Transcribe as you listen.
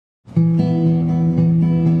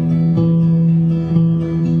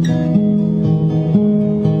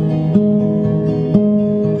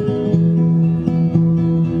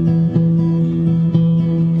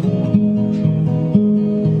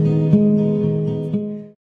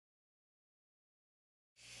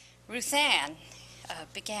Ruth Ann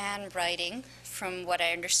began writing, from what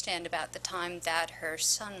I understand, about the time that her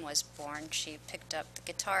son was born. She picked up the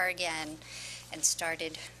guitar again and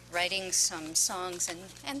started writing some songs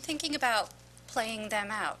and thinking about playing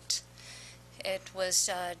them out. It was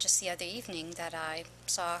just the other evening that I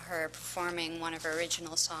saw her performing one of her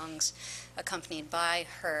original songs, accompanied by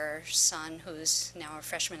her son, who's now a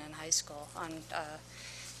freshman in high school, on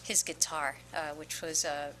his guitar, which was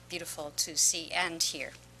beautiful to see and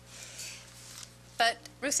hear. But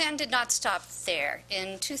Ruth Ann did not stop there.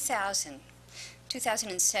 In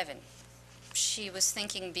 2007, she was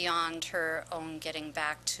thinking beyond her own getting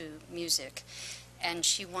back to music, and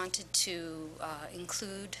she wanted to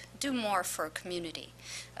do more for a community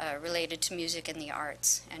related to music and the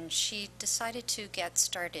arts. And she decided to get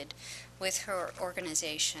started with her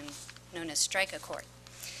organization known as Strike Accord.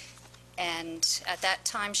 And at that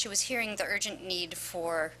time, she was hearing the urgent need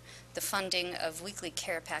for the funding of weekly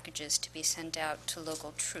care packages to be sent out to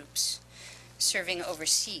local troops serving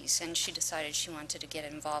overseas. And she decided she wanted to get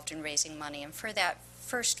involved in raising money. And for that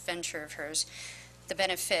first venture of hers, the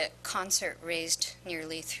benefit concert raised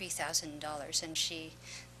nearly $3,000. And she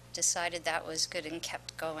decided that was good and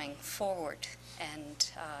kept going forward, and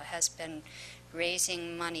has been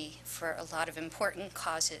raising money for a lot of important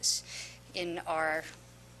causes in our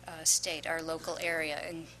state, our local area,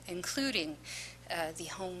 including the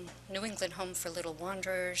New England Home for Little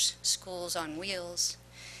Wanderers, Schools on Wheels,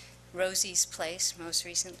 Rosie's Place most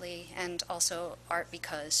recently, and also Art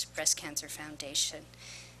Because Breast Cancer Foundation.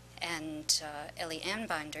 And Ellie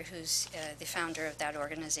Anbinder, who's the founder of that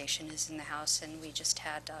organization, is in the house, and we just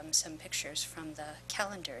had some pictures from the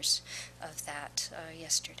calendars of that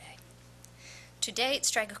yesterday. To date,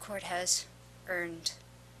 Strike Accord has earned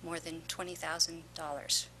more than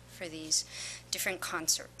 $20,000 for these different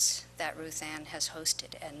concerts that Ruth Ann has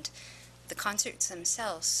hosted. And the concerts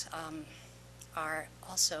themselves are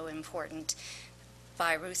also important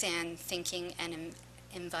by Ruth Ann thinking and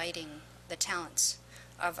inviting the talents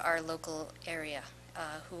of our local area,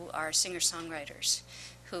 who are singer-songwriters,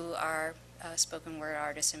 who are spoken word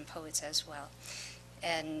artists and poets as well.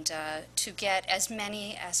 And to get as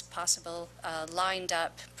many as possible lined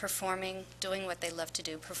up, performing, doing what they love to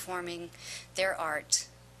do, performing their art,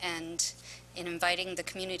 and in inviting the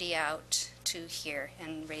community out to hear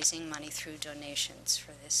and raising money through donations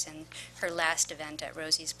for this. And her last event at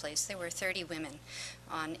Rosie's Place, there were 30 women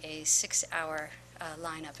on a 6-hour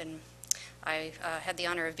lineup, and I had the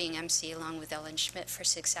honor of being MC along with Ellen Schmidt for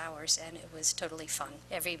 6 hours, and it was totally fun,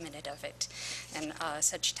 every minute of it, and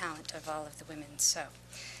such talent of all of the women. So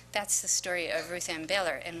that's the story of Ruth Ann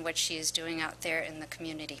Baylor and what she is doing out there in the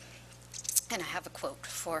community. And I have a quote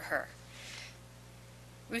for her.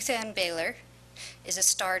 Ruth Ann Baylor is a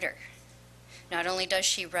starter. Not only does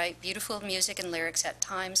she write beautiful music and lyrics, at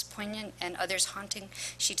times poignant and others haunting,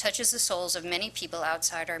 she touches the souls of many people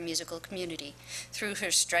outside our musical community through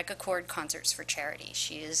her Strike Accord concerts for charity.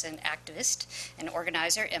 She is an activist, an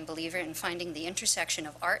organizer, and believer in finding the intersection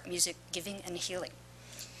of art, music, giving, and healing.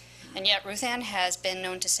 And yet Ruth Ann has been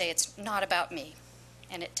known to say, "It's not about me,"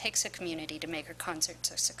 and it takes a community to make her concerts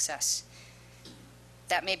a success.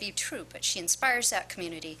 That may be true, but she inspires that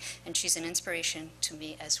community, and she's an inspiration to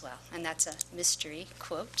me as well. And that's a mystery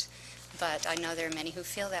quote, but I know there are many who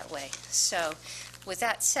feel that way. So with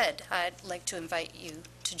that said, I'd like to invite you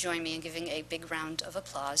to join me in giving a big round of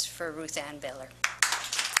applause for Ruth Ann Baylor.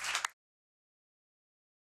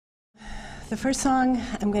 The first song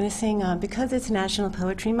I'm going to sing, because it's National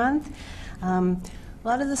Poetry Month, a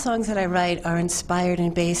lot of the songs that I write are inspired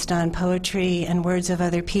and based on poetry and words of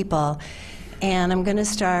other people. And I'm going to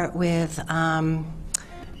start with a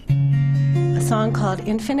song called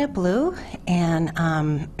Infinite Blue. And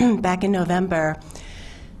back in November,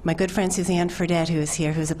 my good friend Suzanne Fredette, who is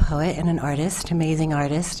here, who's a poet and an artist, amazing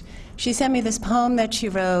artist, she sent me this poem that she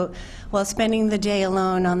wrote while spending the day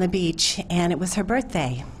alone on the beach, and it was her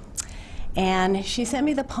birthday. And she sent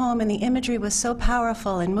me the poem, and the imagery was so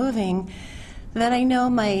powerful and moving that I know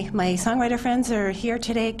my songwriter friends are here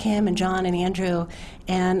today, Kim and John and Andrew,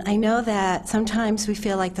 and I know that sometimes we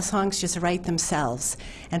feel like the songs just write themselves.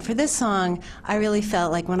 And for this song, I really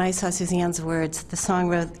felt like when I saw Suzanne's words, the song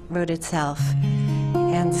wrote itself.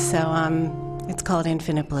 And so it's called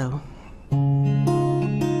Infinite Blue.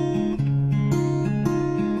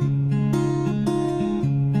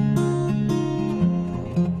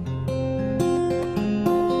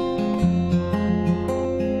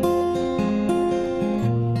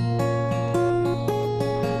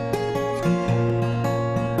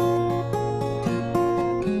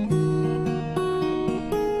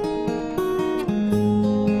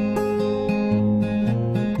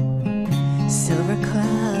 Silver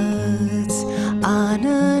clouds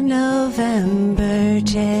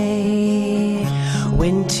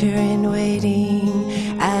winter in waiting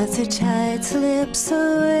as the tide slips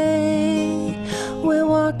away. We're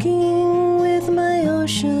walking with my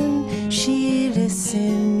ocean, she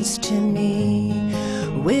listens to me.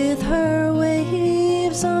 With her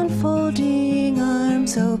waves unfolding,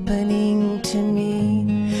 arms opening to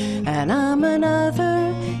me. And I'm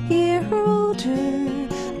another year older,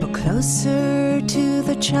 but closer to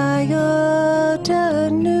the child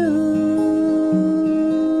anew.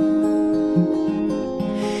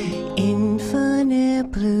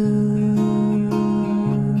 Infinite blue.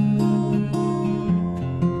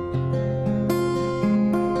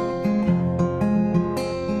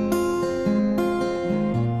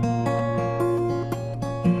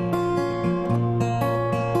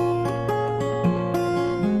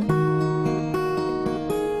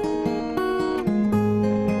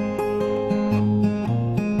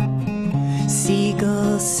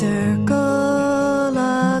 Seagulls circle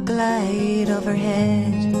a glide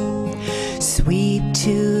overhead, sweep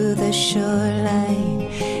to the shoreline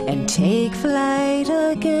and take flight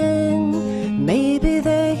again. Maybe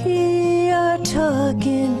they are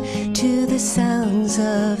talking to the sounds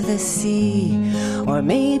of the sea, or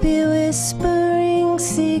maybe whispering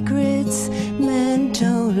secrets meant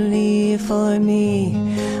only for me.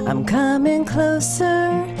 I'm coming closer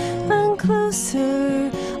and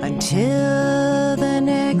closer until the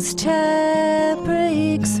next tap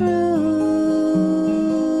breaks through.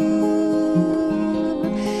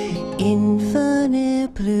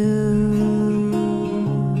 Infinite blue.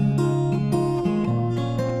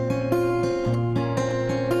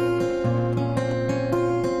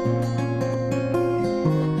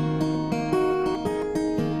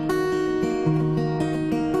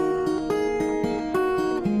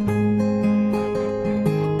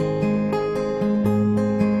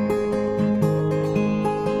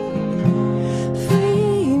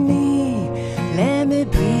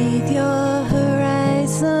 Breathe your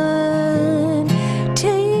horizon.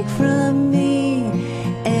 Take from me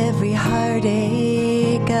every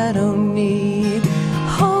heartache I don't need.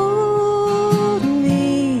 Hold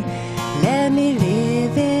me, let me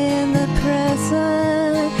live in the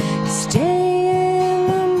present. Stay in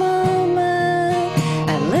the moment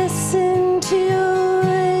and listen to your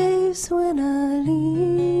waves when I leave.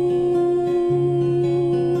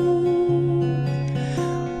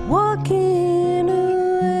 Walking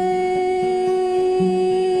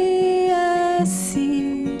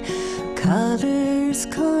colors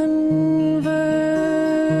converge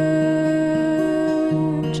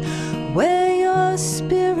where your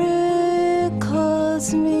spirit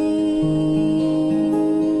calls me.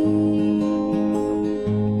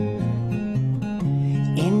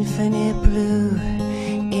 Infinite blue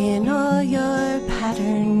in all your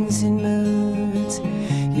patterns and moods.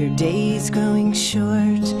 Your days growing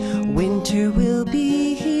short, winter will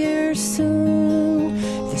be here soon.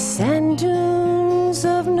 The sand dunes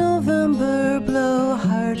of November blow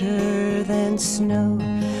harder than snow.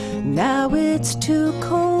 Now it's too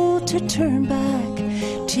cold to turn back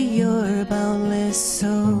to your boundless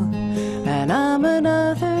soul. And I'm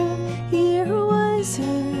another year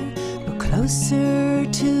wiser, but closer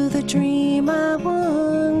to the dream I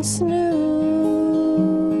once knew.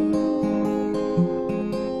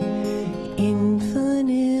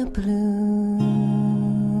 Infinite blue.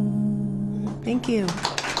 Thank you.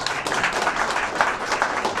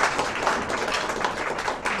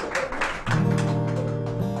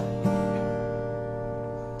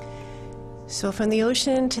 So from the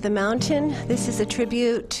ocean to the mountain, this is a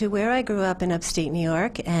tribute to where I grew up in upstate New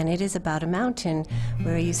York, and it is about a mountain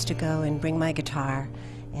where I used to go and bring my guitar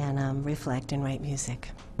and reflect and write music.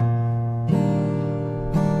 The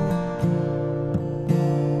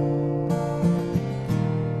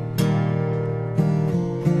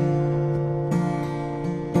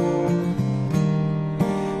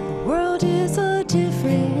world is a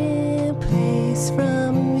different place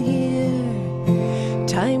from here.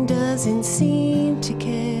 Time doesn't seem to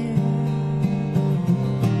care.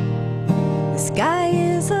 The sky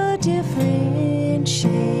is a different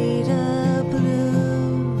shade of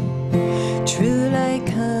blue. True light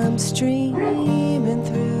comes streaming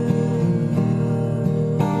through.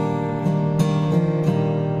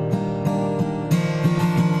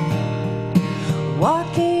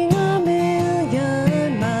 Walking a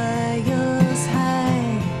million miles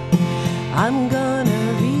high, I'm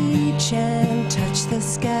gonna reach and touch the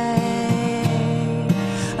sky.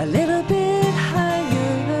 A little bit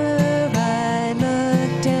higher I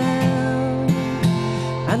look down,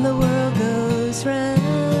 and the world goes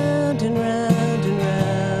round and round and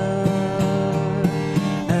round.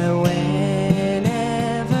 And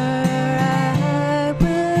whenever I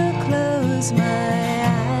will close my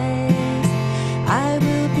eyes,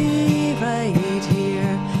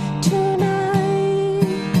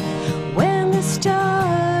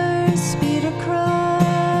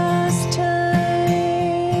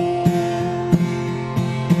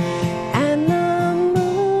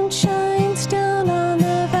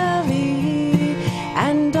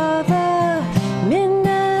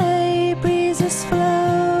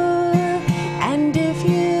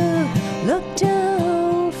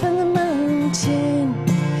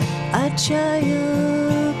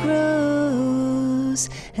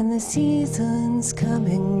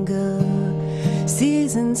 go.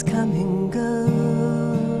 Seasons come and go.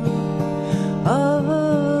 Oh.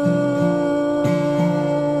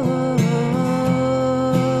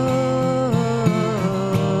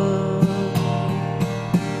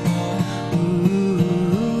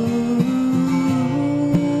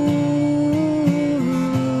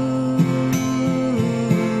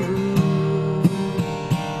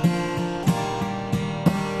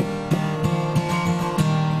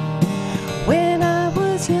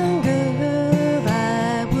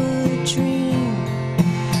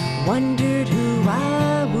 Wondered who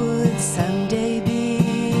I would someday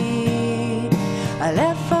be. I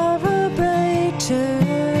left for a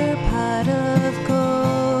brighter pot of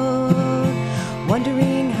gold,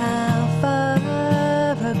 wondering how far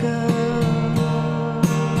ago.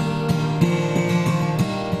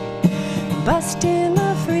 Busting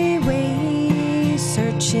the freeway,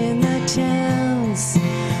 searching the towns,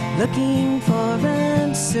 looking for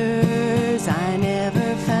answers I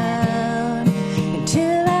never found,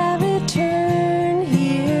 until I return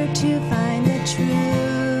here to find the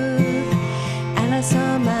truth. And I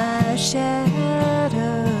saw my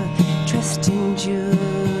shadow trusting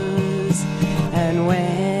Jews. And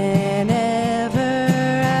whenever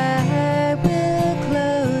I will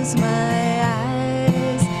close my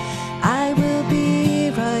eyes, I will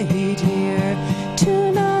be right here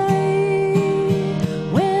tonight,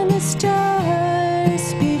 when the stars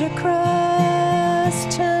speed across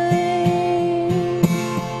time.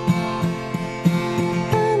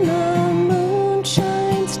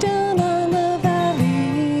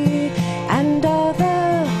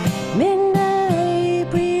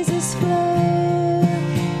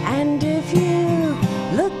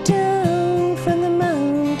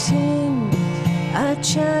 A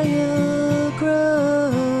child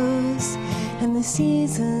grows, and the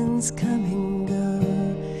seasons come and go.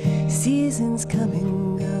 Seasons come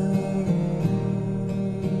and go.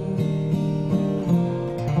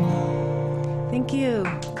 Thank you.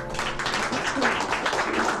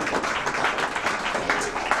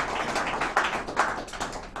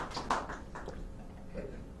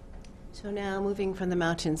 So now, moving from the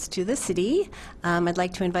mountains to the city, I'd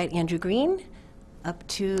like to invite Andrew Green up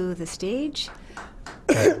to the stage.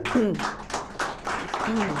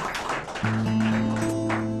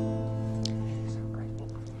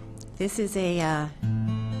 This is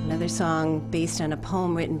another song based on a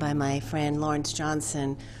poem written by my friend Lawrence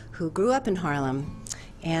Johnson, who grew up in Harlem.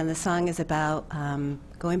 And the song is about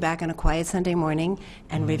going back on a quiet Sunday morning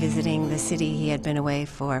and revisiting the city he had been away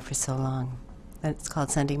for so long. It's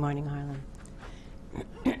called Sunday Morning Harlem.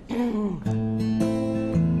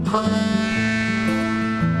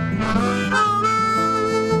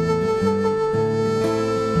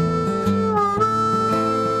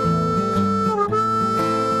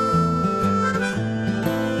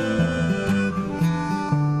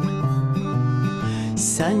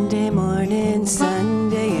 Sunday morning,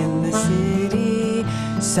 Sunday in the city.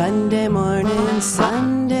 Sunday morning,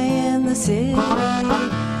 Sunday in the city.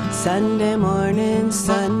 Sunday morning,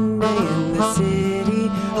 Sunday in the city.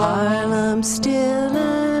 Harlem still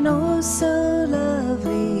and oh so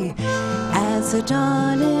lovely, as the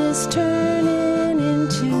dawn is turning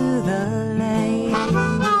into the light.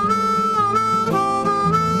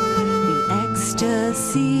 The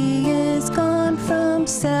ecstasy is gone from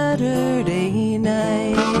Saturday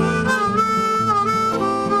night.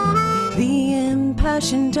 The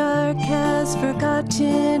impassioned dark has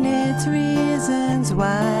forgotten its reasons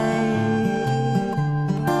why.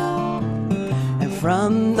 And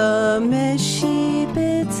from the mist she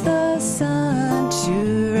bids the sun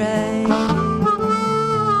to rise.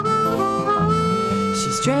 She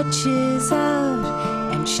stretches out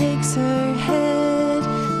and shakes her head,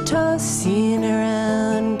 tossing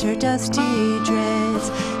around her dusty dreads.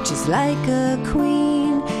 Just like a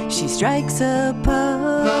queen, she strikes a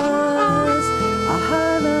pose, a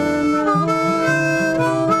Harlem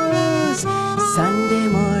rose. Sunday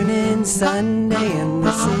morning, Sunday in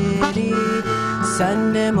the city.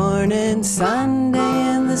 Sunday morning,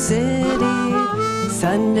 Sunday in the city.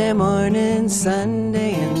 Sunday morning,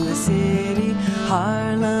 Sunday in the city.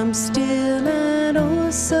 Harlem still and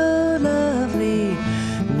oh so lovely,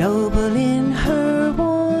 noble in her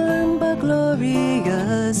warm but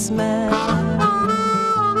glorious smile.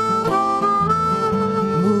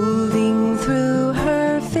 Moving through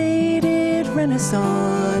her faded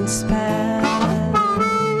Renaissance path,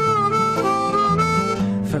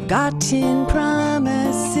 forgotten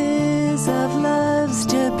promises of love's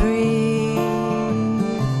debris.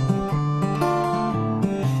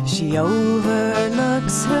 She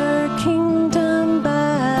overlooks her kingdom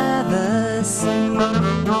by the sea.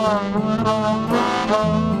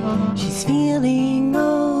 She's feeling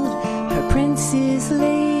old, her prince is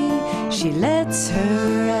late. She lets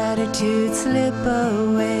her attitude slip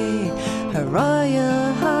away. Her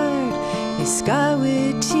royal heart is scarred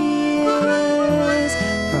with tears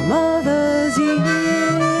from all those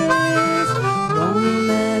years.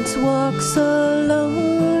 Romance walks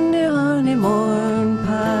alone on a morn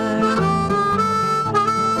park.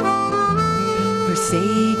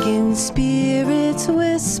 Forsaken spirits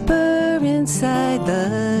whisper inside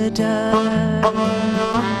the dark.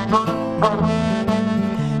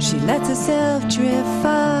 She lets herself drift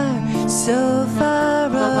far, so far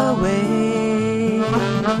away.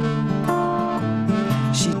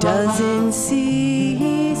 She doesn't see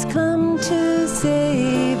he's come to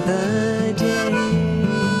save the day.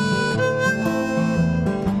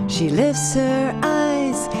 She lifts her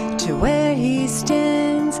eyes to where he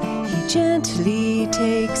stands. He gently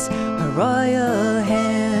takes her royal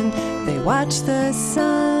hand. They watch the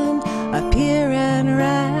sun appear and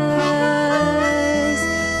rise.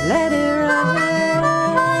 Let it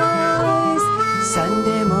rise.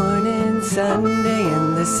 Sunday morning, Sunday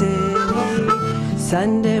in the city.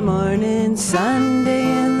 Sunday morning,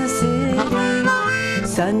 Sunday in the city.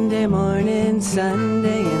 Sunday morning,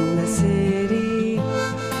 Sunday in the city.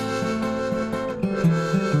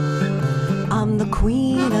 I'm the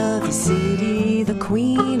queen of the city, the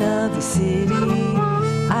queen of the city.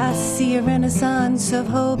 I see a renaissance of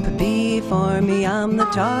hope before me. I'm the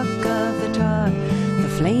talk of the talk, the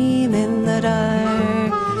flame in the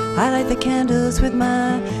dark. I light the candles with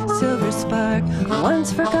my silver spark.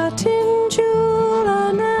 Once forgotten jewel,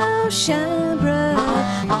 I now shine bright.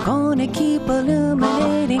 I'm gonna keep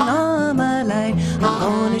illuminating all my light. I'm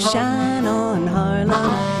gonna shine on Harlem,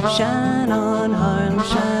 shine on Harlem,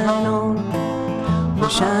 shine on. We'll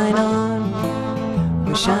shine on,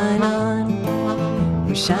 we'll shine on,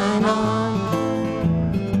 we'll shine on.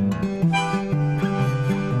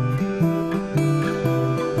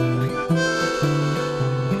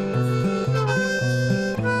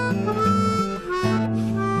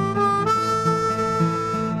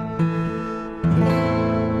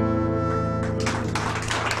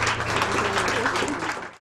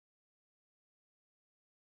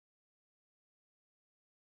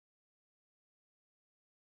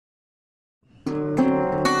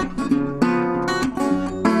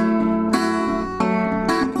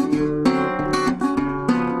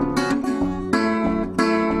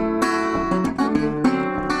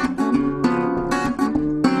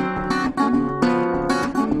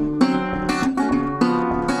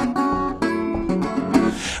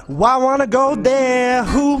 I wanna go there,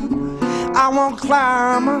 who I won't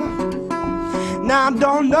climb. Now I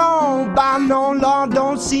don't know by no law,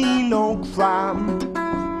 don't see no crime.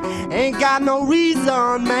 Ain't got no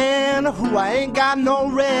reason, man, who I ain't got no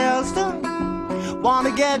rest.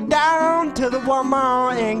 Wanna get down to the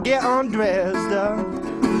woman and get undressed.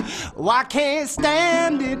 Oh, I can't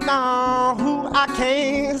stand it now, who I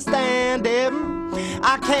can't stand it.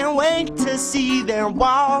 I can't wait to see them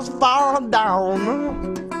walls fall down.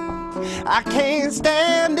 I can't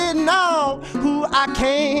stand it now, who I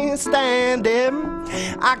can't stand it.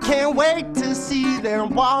 I can't wait to see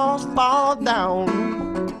them walls fall down.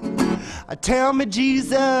 Tell me,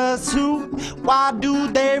 Jesus, who, why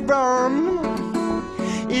do they run?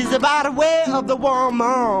 Is it by the way of the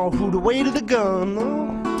woman, who the weight of the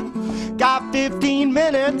gun? Got 15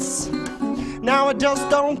 minutes, now I just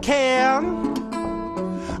don't care.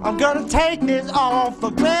 I'm gonna take this all for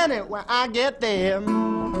granted when I get there.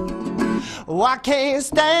 Oh, I can't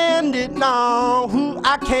stand it now, who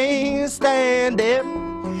I can't stand it.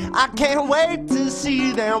 I can't wait to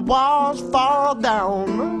see them walls fall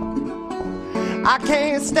down. I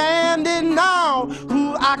can't stand it now,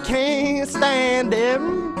 who I can't stand it.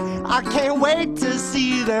 I can't wait to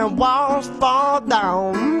see them walls fall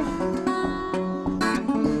down.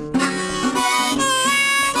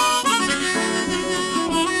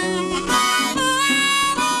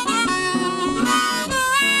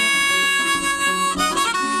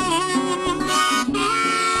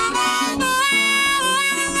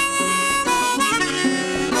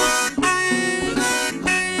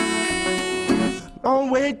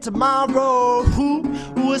 Don't wait tomorrow,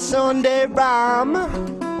 who a Sunday rhyme.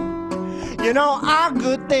 You know our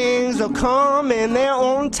good things will come in their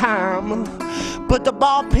own time. Put the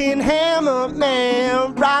ball peen hammer,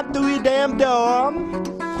 man, right through your damn door.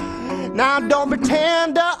 Now don't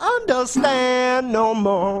pretend to understand no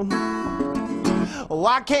more. Oh,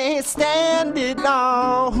 I can't stand it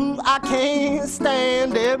now, who I can't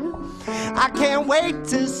stand it. I can't wait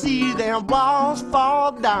to see them walls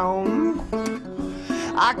fall down.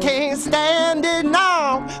 I can't stand it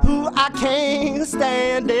now. Ooh, I can't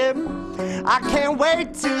stand it. I can't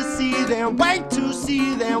wait to see them, wait to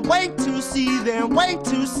see them, wait to see them, wait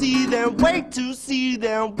to see them, wait to see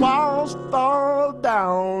them walls fall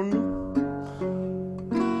down.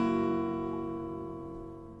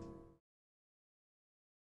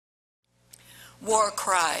 War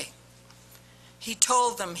cry. He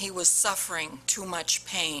told them he was suffering too much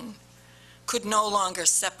pain, could no longer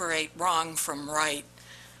separate wrong from right.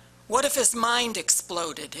 What if his mind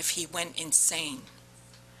exploded, if he went insane?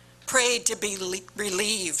 Prayed to be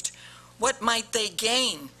relieved. What might they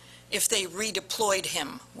gain if they redeployed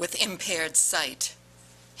him with impaired sight?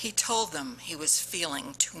 He told them he was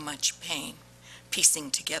feeling too much pain, piecing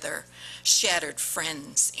together shattered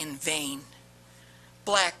friends in vain.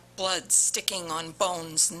 Black blood sticking on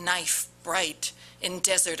bones, knife bright in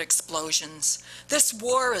desert explosions. This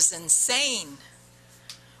war is insane.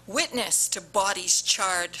 Witness to bodies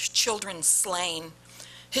charred, children slain.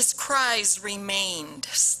 His cries remained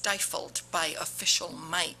stifled by official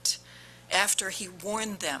might after he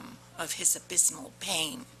warned them of his abysmal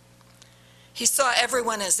pain. He saw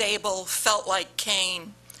everyone as Abel, felt like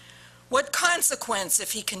Cain. What consequence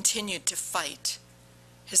if he continued to fight?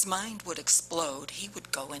 His mind would explode, he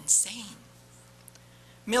would go insane.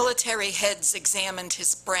 Military heads examined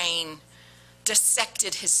his brain,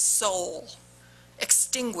 dissected his soul,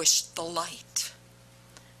 extinguished the light.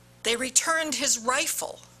 They returned his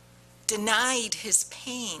rifle, denied his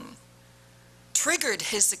pain, triggered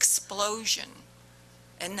his explosion,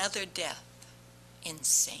 another death,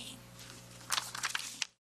 insane.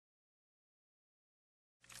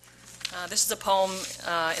 This is a poem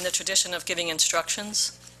in the tradition of giving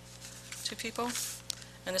instructions to people,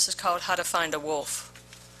 and this is called How to Find a Wolf.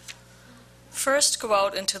 First, go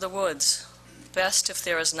out into the woods, best if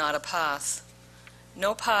there is not a path.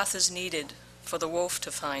 No path is needed for the wolf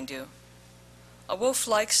to find you. A wolf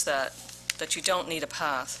likes that you don't need a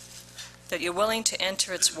path, that you're willing to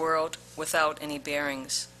enter its world without any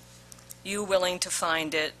bearings. You willing to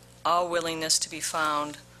find it, all willingness to be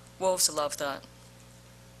found. Wolves love that.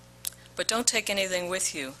 But don't take anything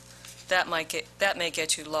with you. That may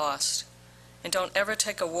get you lost. And don't ever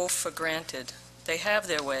take a wolf for granted. They have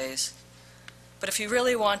their ways. But if you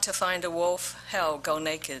really want to find a wolf, hell, go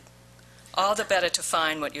naked. All the better to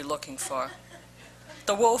find what you're looking for.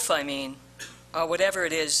 The wolf, I mean, or whatever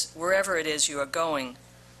it is, wherever it is you are going,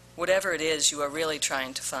 whatever it is you are really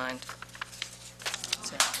trying to find.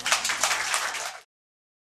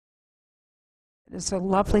 It's a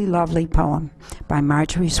lovely, lovely poem by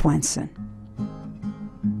Marjorie Swenson.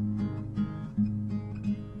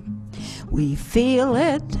 We feel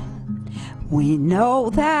it, we know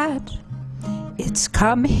that it's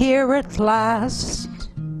come here at last.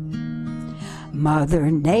 Mother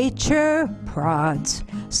Nature prods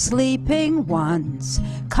sleeping ones,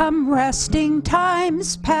 come resting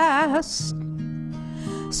times past.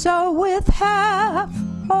 So with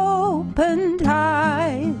half-opened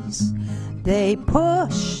eyes, they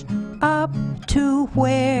push up to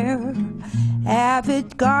where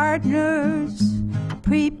avid gardeners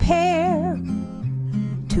prepare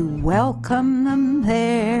to welcome them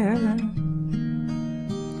there.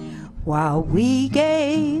 While we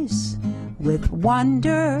gaze with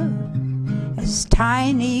wonder as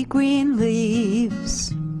tiny green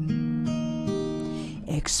leaves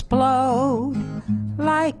explode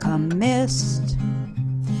like a mist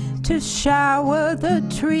to shower the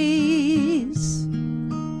trees.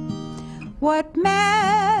 What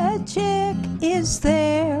magic is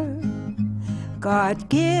there God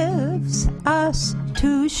gives us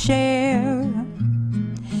to share?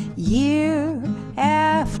 Year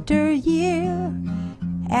after year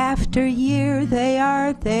after year they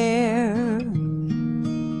are there.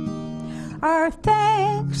 Our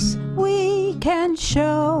thanks we can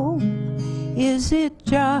show, is it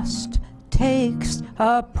just takes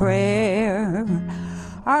a prayer?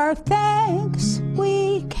 Our thanks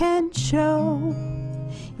we can show,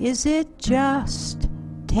 is it just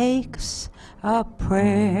takes a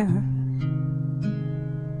prayer?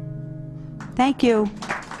 Thank you.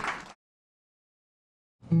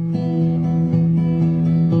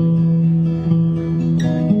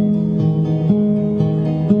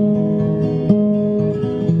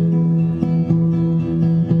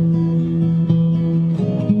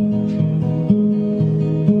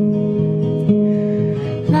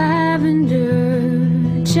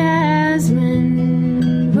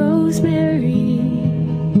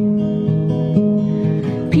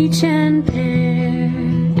 Peach and pear,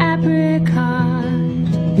 apricot,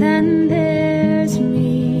 then there's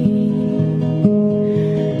me.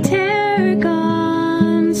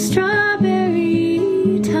 Tarragon,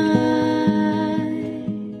 strawberry,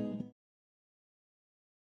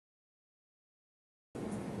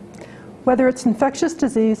 Whether it's infectious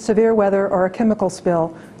disease, severe weather, or a chemical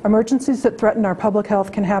spill, emergencies that threaten our public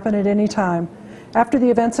health can happen at any time. After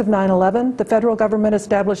the events of 9/11, the federal government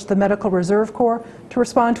established the Medical Reserve Corps to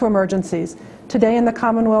respond to emergencies. Today in the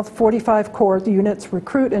Commonwealth, 45 Corps units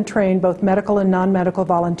recruit and train both medical and non-medical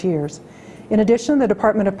volunteers. In addition, the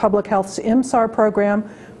Department of Public Health's MSAR program,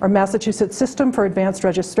 or Massachusetts System for Advanced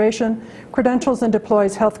Registration, credentials and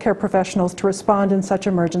deploys healthcare professionals to respond in such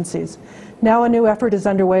emergencies. Now a new effort is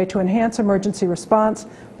underway to enhance emergency response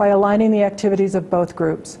by aligning the activities of both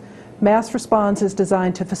groups. Mass Response is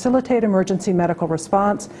designed to facilitate emergency medical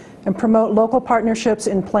response and promote local partnerships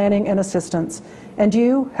in planning and assistance. And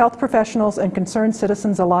you, health professionals and concerned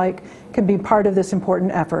citizens alike, can be part of this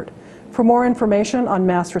important effort. For more information on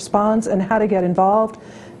Mass Response and how to get involved,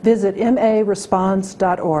 visit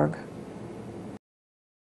maresponse.org.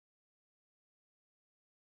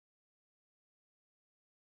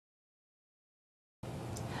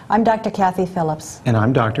 I'm Dr. Kathy Phillips. And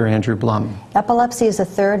I'm Dr. Andrew Blum. Epilepsy is the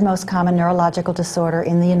third most common neurological disorder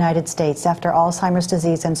in the United States after Alzheimer's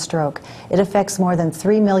disease and stroke. It affects more than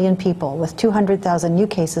 3 million people, with 200,000 new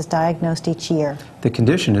cases diagnosed each year. The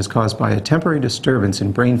condition is caused by a temporary disturbance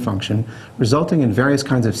in brain function, resulting in various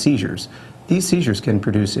kinds of seizures. These seizures can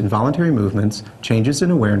produce involuntary movements, changes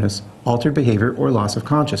in awareness, altered behavior, or loss of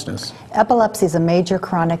consciousness. Epilepsy is a major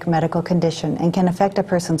chronic medical condition and can affect a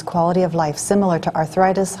person's quality of life similar to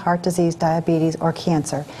arthritis, heart disease, diabetes, or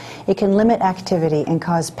cancer. It can limit activity and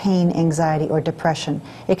cause pain, anxiety, or depression.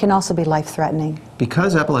 It can also be life-threatening.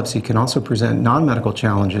 Because epilepsy can also present non-medical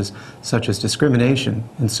challenges such as discrimination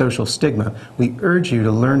and social stigma, we urge you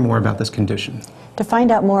to learn more about this condition. To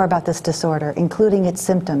find out more about this disorder, including its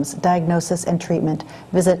symptoms, diagnosis, and treatment,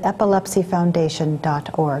 visit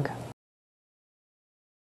epilepsyfoundation.org.